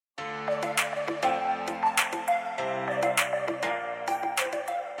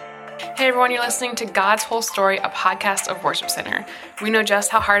Hey everyone, you're listening to God's Whole Story, a podcast of Worship Center. We know just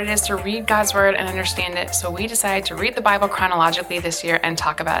how hard it is to read God's Word and understand it, so we decided to read the Bible chronologically this year and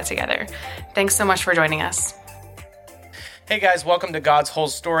talk about it together. Thanks so much for joining us. Hey guys, welcome to God's Whole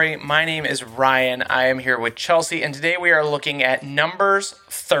Story. My name is Ryan. I am here with Chelsea, and today we are looking at Numbers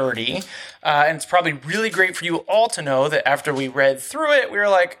 30. And it's probably really great for you all to know that after we read through it, we were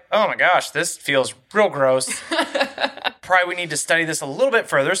like, oh my gosh, this feels real gross. Probably we need to study this a little bit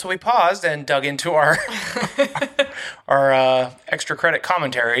further, so we paused and dug into our extra credit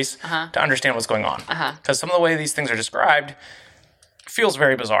commentaries to understand what's going on. Because some of the way these things are described feels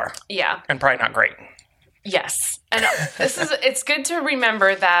very bizarre. Yeah. And probably not great. Yes. And it's good to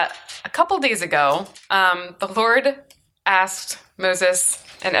remember that a couple days ago, the Lord asked Moses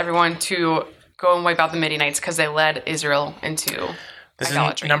and everyone to go and wipe out the Midianites because they led Israel into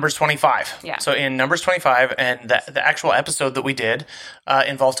idolatry. Is Numbers 25. Yeah. So in Numbers 25, and the actual episode that we did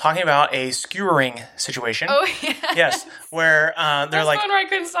involved talking about a skewering situation. Oh, yeah. Yes, where they're like,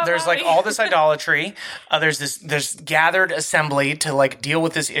 there's like all this idolatry. There's this gathered assembly to like deal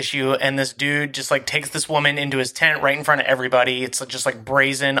with this issue, and this dude just like takes this woman into his tent right in front of everybody. It's just like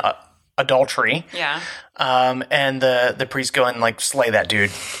brazen adultery. Yeah. And the priests go and like slay that dude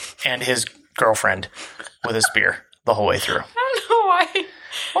and his girlfriend with a spear the whole way through. I don't know why.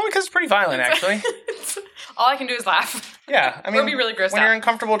 Well, because it's pretty violent, actually. All I can do is laugh. Yeah, I mean, Or be really grossed when out. you're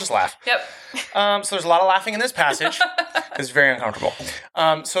uncomfortable, just laugh. Yep. So there's a lot of laughing in this passage because it's very uncomfortable.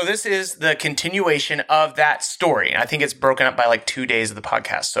 So this is the continuation of that story. I think it's broken up by like 2 days of the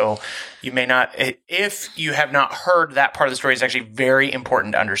podcast. So you may not, if you have not heard that part of the story, it's actually very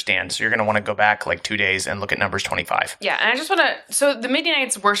important to understand. So you're going to want to go back like 2 days and look at Numbers 25. Yeah, and I just want to, so the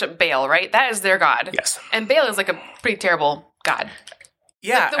Midianites worship Baal, right? That is their god. Yes. And Baal is like a pretty terrible god.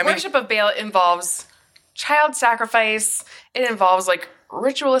 Yeah. The worship of Baal involves child sacrifice. It involves like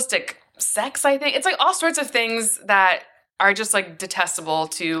ritualistic sex, I think. It's like all sorts of things that are just like detestable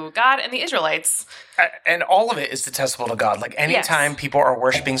to God and the Israelites. And all of it is detestable to God. Like anytime people are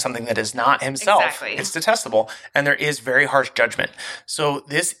worshiping something that is not himself, it's detestable. And there is very harsh judgment. So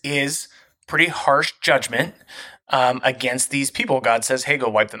this is pretty harsh judgment against these people. God says, hey, go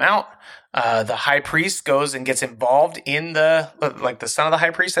wipe them out. The high priest goes and gets involved in the son of the high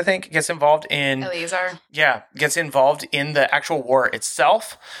priest, I think, gets involved in... Eleazar. Yeah, gets involved in the actual war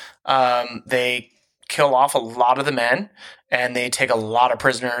itself. They kill off a lot of the men, and they take a lot of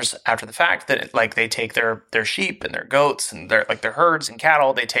prisoners after the fact. That like they take their sheep and their goats and their herds and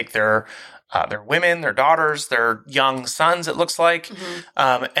cattle. They take their women, their daughters, their young sons, it looks like.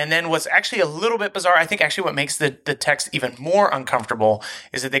 Mm-hmm. And then what's actually a little bit bizarre, I think actually what makes the text even more uncomfortable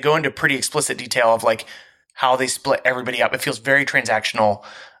is that they go into pretty explicit detail of like how they split everybody up. It feels very transactional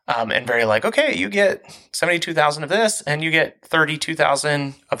and very like, okay, you get 72,000 of this and you get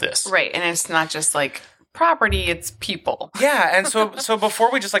 32,000 of this. Right. And it's not just like property, it's people. Yeah. And so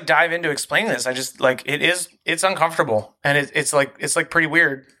before we just like dive into explaining this, I just like, it's uncomfortable and it's like pretty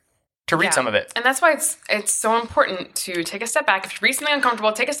weird to read some of it. And that's why it's so important to take a step back. If you read something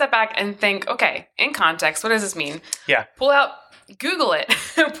uncomfortable, take a step back and think, okay, in context, what does this mean? Yeah. Google it.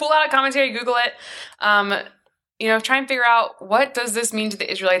 Pull out a commentary, Google it. Try and figure out what does this mean to the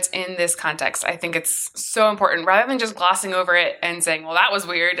Israelites in this context. I think it's so important. Rather than just glossing over it and saying, well, that was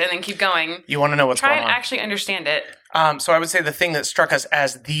weird, and then keep going. You want to know what's going on. Try and actually understand it. So I would say the thing that struck us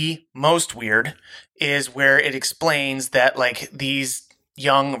as the most weird is where it explains that like these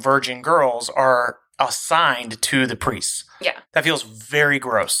young virgin girls are assigned to the priests. Yeah. That feels very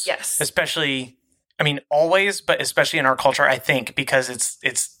gross. Yes. Especially, I mean, always, but especially in our culture, I think, because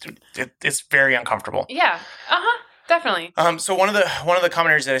it's very uncomfortable. Yeah. Definitely. So one of the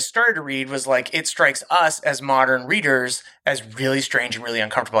commentaries that I started to read was like, it strikes us as modern readers as really strange and really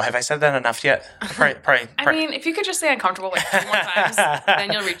uncomfortable. Have I said that enough yet? Probably. I mean, if you could just say uncomfortable like 3 more times,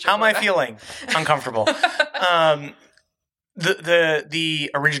 then you'll reach your How am I feeling? Uncomfortable.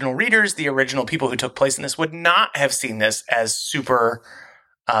 The original readers, the original people who took place in this would not have seen this as super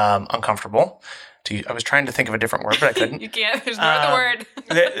uncomfortable. I was trying to think of a different word, but I couldn't. You can't. There's no other word.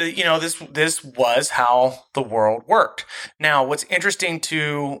 This was how the world worked. Now, what's interesting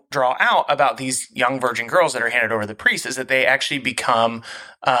to draw out about these young virgin girls that are handed over to the priest is that they actually become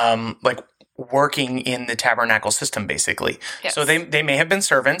working in the tabernacle system, basically. Yes. So they may have been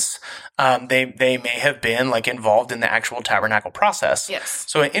servants. They may have been like involved in the actual tabernacle process. Yes.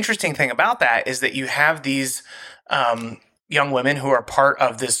 So an interesting thing about that is that you have these young women who are part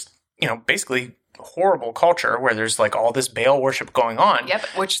of this, basically horrible culture where there's like all this Baal worship going on. Yep,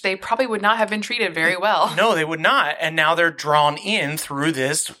 which they probably would not have been treated very well. No, they would not. And now they're drawn in through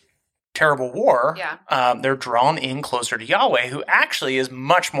this terrible war, Yeah. they're drawn in closer to Yahweh, who actually is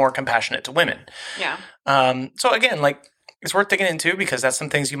much more compassionate to women. Yeah. So again, like, it's worth digging into because that's some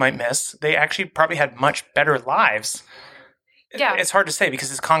things you might miss. They actually probably had much better lives. Yeah. It's hard to say because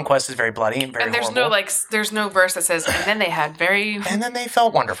his conquest is very bloody and very And there's horrible. there's no verse that says, and then they had very... And then they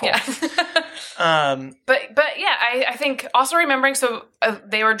felt wonderful. Yeah. But yeah, I think also remembering, so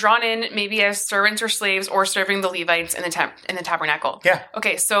they were drawn in maybe as servants or slaves or serving the Levites in the tabernacle. Yeah.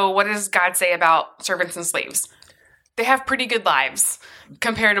 Okay, so what does God say about servants and slaves? They have pretty good lives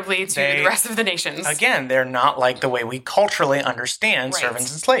comparatively to the rest of the nations. Again, they're not like the way we culturally understand Right.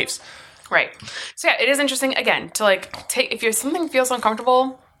 servants and slaves. Right. So yeah, it is interesting again to like take, if something feels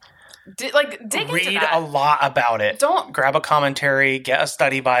uncomfortable, dig into Read that. a lot about it. Don't grab a commentary, get a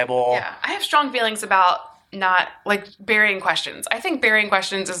study Bible. Yeah, I have strong feelings about not like burying questions. I think burying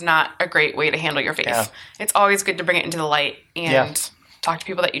questions is not a great way to handle your faith. Yeah. It's always good to bring it into the light and talk to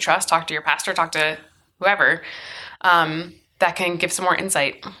people that you trust, talk to your pastor, talk to whoever that can give some more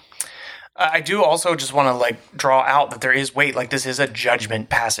insight. I do also just want to like draw out that there is weight. Like, this is a judgment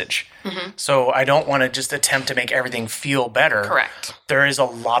passage. Mm-hmm. So I don't want to just attempt to make everything feel better. Correct. There is a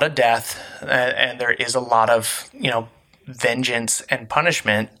lot of death and there is a lot of, vengeance and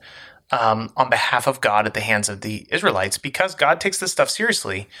punishment on behalf of God at the hands of the Israelites because God takes this stuff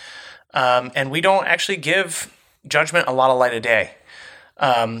seriously. And we don't actually give judgment a lot of light of day.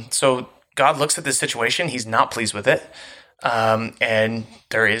 So God looks at this situation. He's not pleased with it. And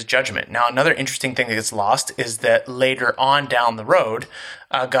there is judgment. Now, another interesting thing that gets lost is that later on down the road,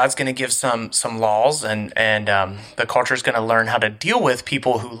 God's going to give some laws, and the culture is going to learn how to deal with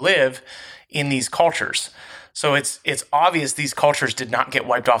people who live in these cultures. So it's obvious these cultures did not get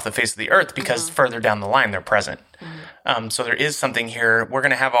wiped off the face of the earth because further down the line they're present. Mm-hmm. So there is something here. We're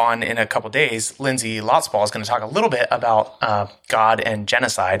going to have on in a couple days. Lindsay Lotzball is going to talk a little bit about God and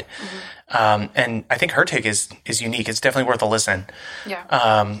genocide. Mm-hmm. And I think her take is unique. It's definitely worth a listen.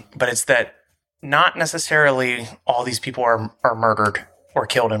 Yeah. But it's that not necessarily all these people are murdered or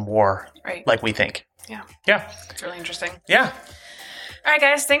killed in war like we think. Yeah. Yeah. It's really interesting. Yeah. All right,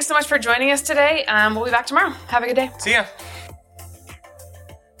 guys. Thanks so much for joining us today. We'll be back tomorrow. Have a good day. See ya.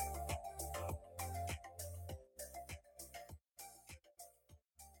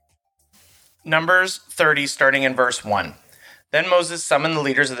 Numbers 30, starting in verse 1. Then Moses summoned the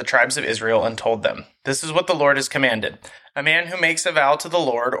leaders of the tribes of Israel and told them, "This is what the Lord has commanded. A man who makes a vow to the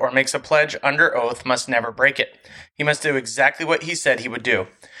Lord or makes a pledge under oath must never break it. He must do exactly what he said he would do.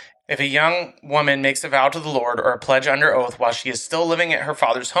 If a young woman makes a vow to the Lord or a pledge under oath while she is still living at her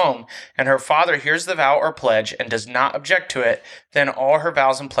father's home, and her father hears the vow or pledge and does not object to it, then all her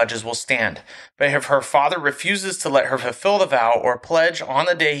vows and pledges will stand. But if her father refuses to let her fulfill the vow or pledge on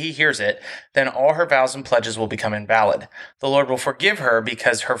the day he hears it, then all her vows and pledges will become invalid. The Lord will forgive her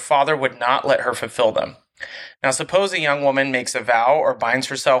because her father would not let her fulfill them. Now suppose a young woman makes a vow or binds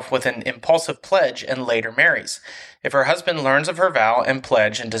herself with an impulsive pledge and later marries. If her husband learns of her vow and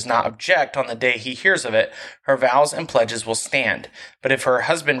pledge and does not object on the day he hears of it, her vows and pledges will stand. But if her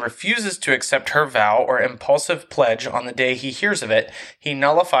husband refuses to accept her vow or impulsive pledge on the day he hears of it, he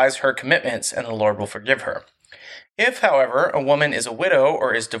nullifies her commitments and the Lord will forgive her. If, however, a woman is a widow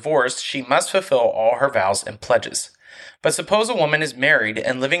or is divorced, she must fulfill all her vows and pledges. But suppose a woman is married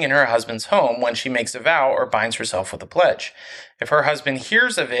and living in her husband's home when she makes a vow or binds herself with a pledge. If her husband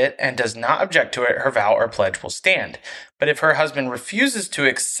hears of it and does not object to it, her vow or pledge will stand. But if her husband refuses to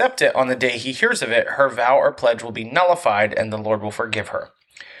accept it on the day he hears of it, her vow or pledge will be nullified and the Lord will forgive her.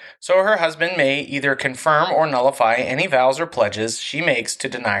 So her husband may either confirm or nullify any vows or pledges she makes to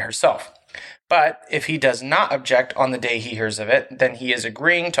deny herself. But if he does not object on the day he hears of it, then he is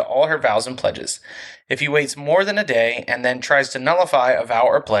agreeing to all her vows and pledges. If he waits more than a day and then tries to nullify a vow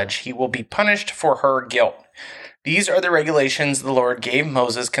or pledge, he will be punished for her guilt. These are the regulations the Lord gave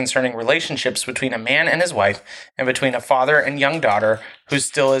Moses concerning relationships between a man and his wife and between a father and young daughter who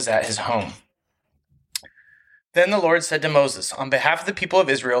still is at his home. Then the Lord said to Moses, "On behalf of the people of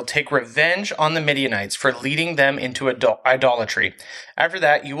Israel, take revenge on the Midianites for leading them into idolatry. After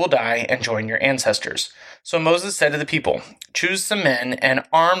that, you will die and join your ancestors." So Moses said to the people, "Choose some men and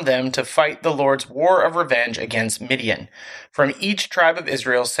arm them to fight the Lord's war of revenge against Midian. From each tribe of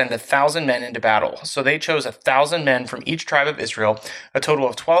Israel, send 1,000 men into battle." So they chose 1,000 men from each tribe of Israel, a total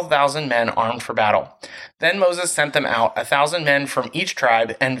of 12,000 men armed for battle. Then Moses sent them out, 1,000 men from each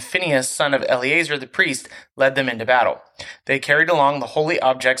tribe, and Phinehas, son of Eleazar the priest, led them into battle. They carried along the holy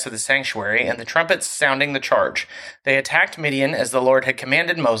objects of the sanctuary and the trumpets sounding the charge. They attacked Midian as the Lord had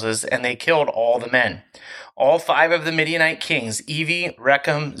commanded Moses, and they killed all the men. All 5 of the Midianite kings, Evi,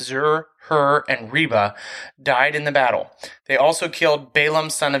 Rechem, Zur, Hur, and Reba died in the battle. They also killed Balaam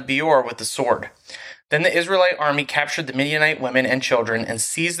son of Beor with the sword. Then the Israelite army captured the Midianite women and children and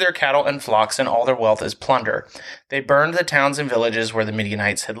seized their cattle and flocks and all their wealth as plunder. They burned the towns and villages where the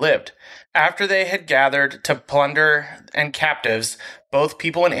Midianites had lived. After they had gathered to plunder and captives, both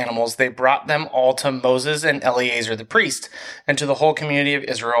people and animals, they brought them all to Moses and Eleazar the priest, and to the whole community of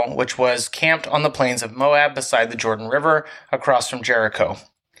Israel, which was camped on the plains of Moab beside the Jordan River, across from Jericho.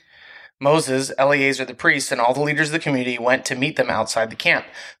 Moses, Eleazar the priest, and all the leaders of the community went to meet them outside the camp,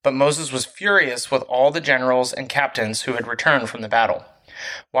 but Moses was furious with all the generals and captains who had returned from the battle.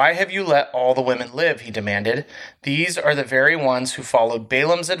 "Why have you let all the women live?" he demanded. "These are the very ones who followed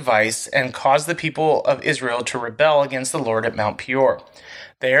Balaam's advice and caused the people of Israel to rebel against the Lord at Mount Peor.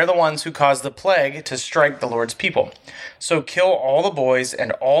 They are the ones who caused the plague to strike the Lord's people. So kill all the boys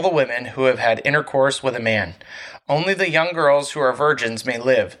and all the women who have had intercourse with a man. Only the young girls who are virgins may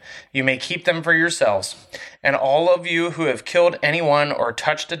live. You may keep them for yourselves. And all of you who have killed anyone or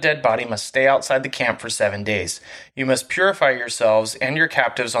touched a dead body must stay outside the camp for 7 days. You must purify yourselves and your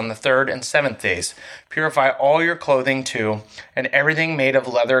captives on the 3rd and 7th days. Purify all your clothing too, and everything made of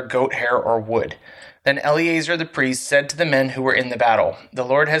leather, goat hair, or wood." Then Eleazar the priest said to the men who were in the battle, "The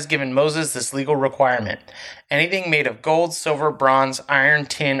Lord has given Moses this legal requirement. Anything made of gold, silver, bronze, iron,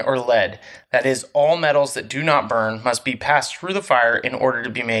 tin, or lead, that is, all metals that do not burn, must be passed through the fire in order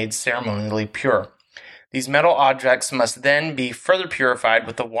to be made ceremonially pure. These metal objects must then be further purified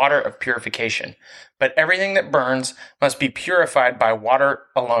with the water of purification. But everything that burns must be purified by water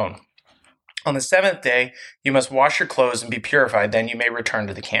alone. On the 7th day, you must wash your clothes and be purified, then you may return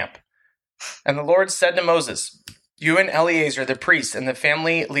to the camp." And the Lord said to Moses, "You and Eleazar the priest and the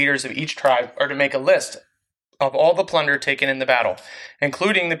family leaders of each tribe are to make a list of all the plunder taken in the battle,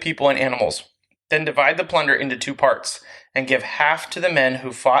 including the people and animals. Then divide the plunder into 2 parts, and give half to the men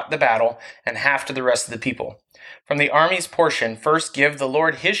who fought the battle and half to the rest of the people. From the army's portion, first give the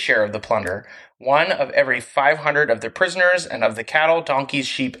Lord his share of the plunder, 1 of every 500 of the prisoners and of the cattle, donkeys,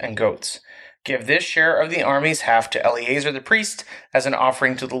 sheep, and goats. Give this share of the army's half to Eleazar the priest as an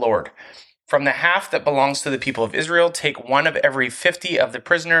offering to the Lord. From the half that belongs to the people of Israel, take 1 of every 50 of the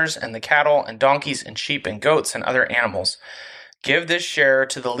prisoners and the cattle and donkeys and sheep and goats and other animals. Give this share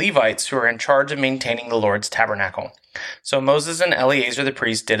to the Levites who are in charge of maintaining the Lord's tabernacle." So Moses and Eleazar the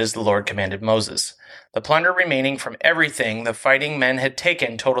priest did as the Lord commanded Moses. The plunder remaining from everything the fighting men had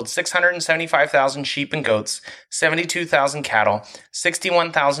taken totaled 675,000 sheep and goats, 72,000 cattle,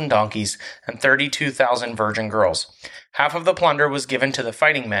 61,000 donkeys, and 32,000 virgin girls. Half of the plunder was given to the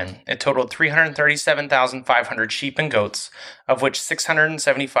fighting men. It totaled 337,500 sheep and goats, of which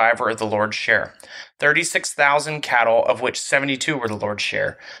 675 were the Lord's share, 36,000 cattle, of which 72 were the Lord's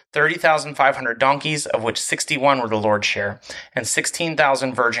share, 30,500 donkeys, of which 61 were the Lord's share, and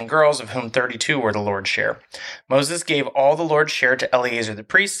 16,000 virgin girls, of whom 32 were the Lord's share. Moses gave all the Lord's share to Eleazar the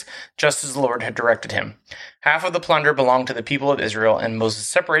priest, just as the Lord had directed him. Half of the plunder belonged to the people of Israel, and Moses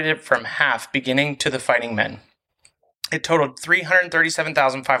separated it from half beginning to the fighting men. It totaled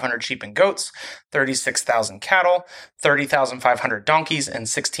 337,500 sheep and goats, 36,000 cattle, 30,500 donkeys, and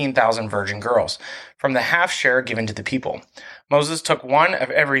 16,000 virgin girls, from the half share given to the people. Moses took 1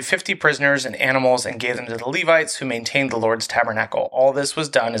 of every 50 prisoners and animals and gave them to the Levites who maintained the Lord's tabernacle. All this was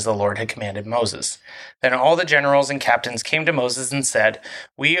done as the Lord had commanded Moses. Then all the generals and captains came to Moses and said,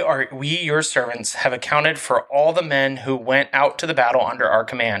 We, your servants, have accounted for all the men who went out to the battle under our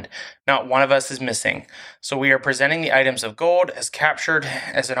command. Not one of us is missing. So we are presenting the items of gold as captured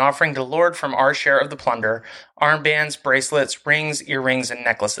as an offering to the Lord from our share of the plunder, armbands, bracelets, rings, earrings, and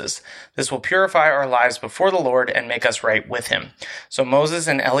necklaces. This will purify our lives before the Lord and make us right with him. So Moses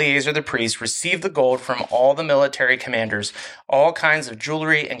and Eleazar the priest received the gold from all the military commanders, all kinds of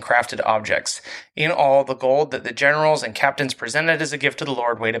jewelry and crafted objects. In all, the gold that the generals and captains presented as a gift to the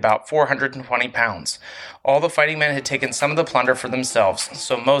Lord weighed about 420 pounds. All the fighting men had taken some of the plunder for themselves.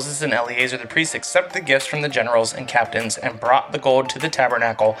 So Moses and Eleazar the priest accepted the gifts from the generals and captains and brought the gold to the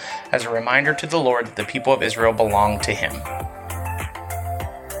tabernacle as a reminder to the Lord that the people of Israel belonged to him.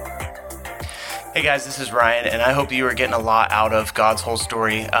 Hey guys, this is Ryan, and I hope you are getting a lot out of God's whole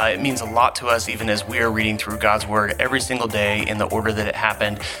story. It means a lot to us even as we are reading through God's Word every single day in the order that it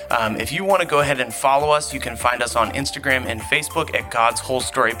happened. If you want to go ahead and follow us, you can find us on Instagram and Facebook at God's Whole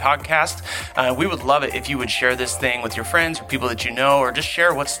Story Podcast. We would love it if you would share this thing with your friends or people that you know, or just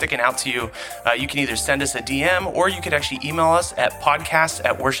share what's sticking out to you. You can either send us a DM, or you could actually email us at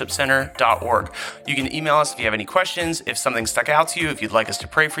podcast@worshipcenter.org. You can email us if you have any questions, if something stuck out to you, if you'd like us to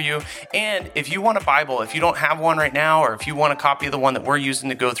pray for you, and if you you want a Bible, if you don't have one right now, or if you want a copy of the one that we're using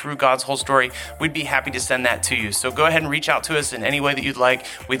to go through God's whole story, we'd be happy to send that to you. So go ahead and reach out to us in any way that you'd like.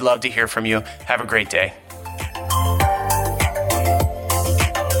 We'd love to hear from you. Have a great day.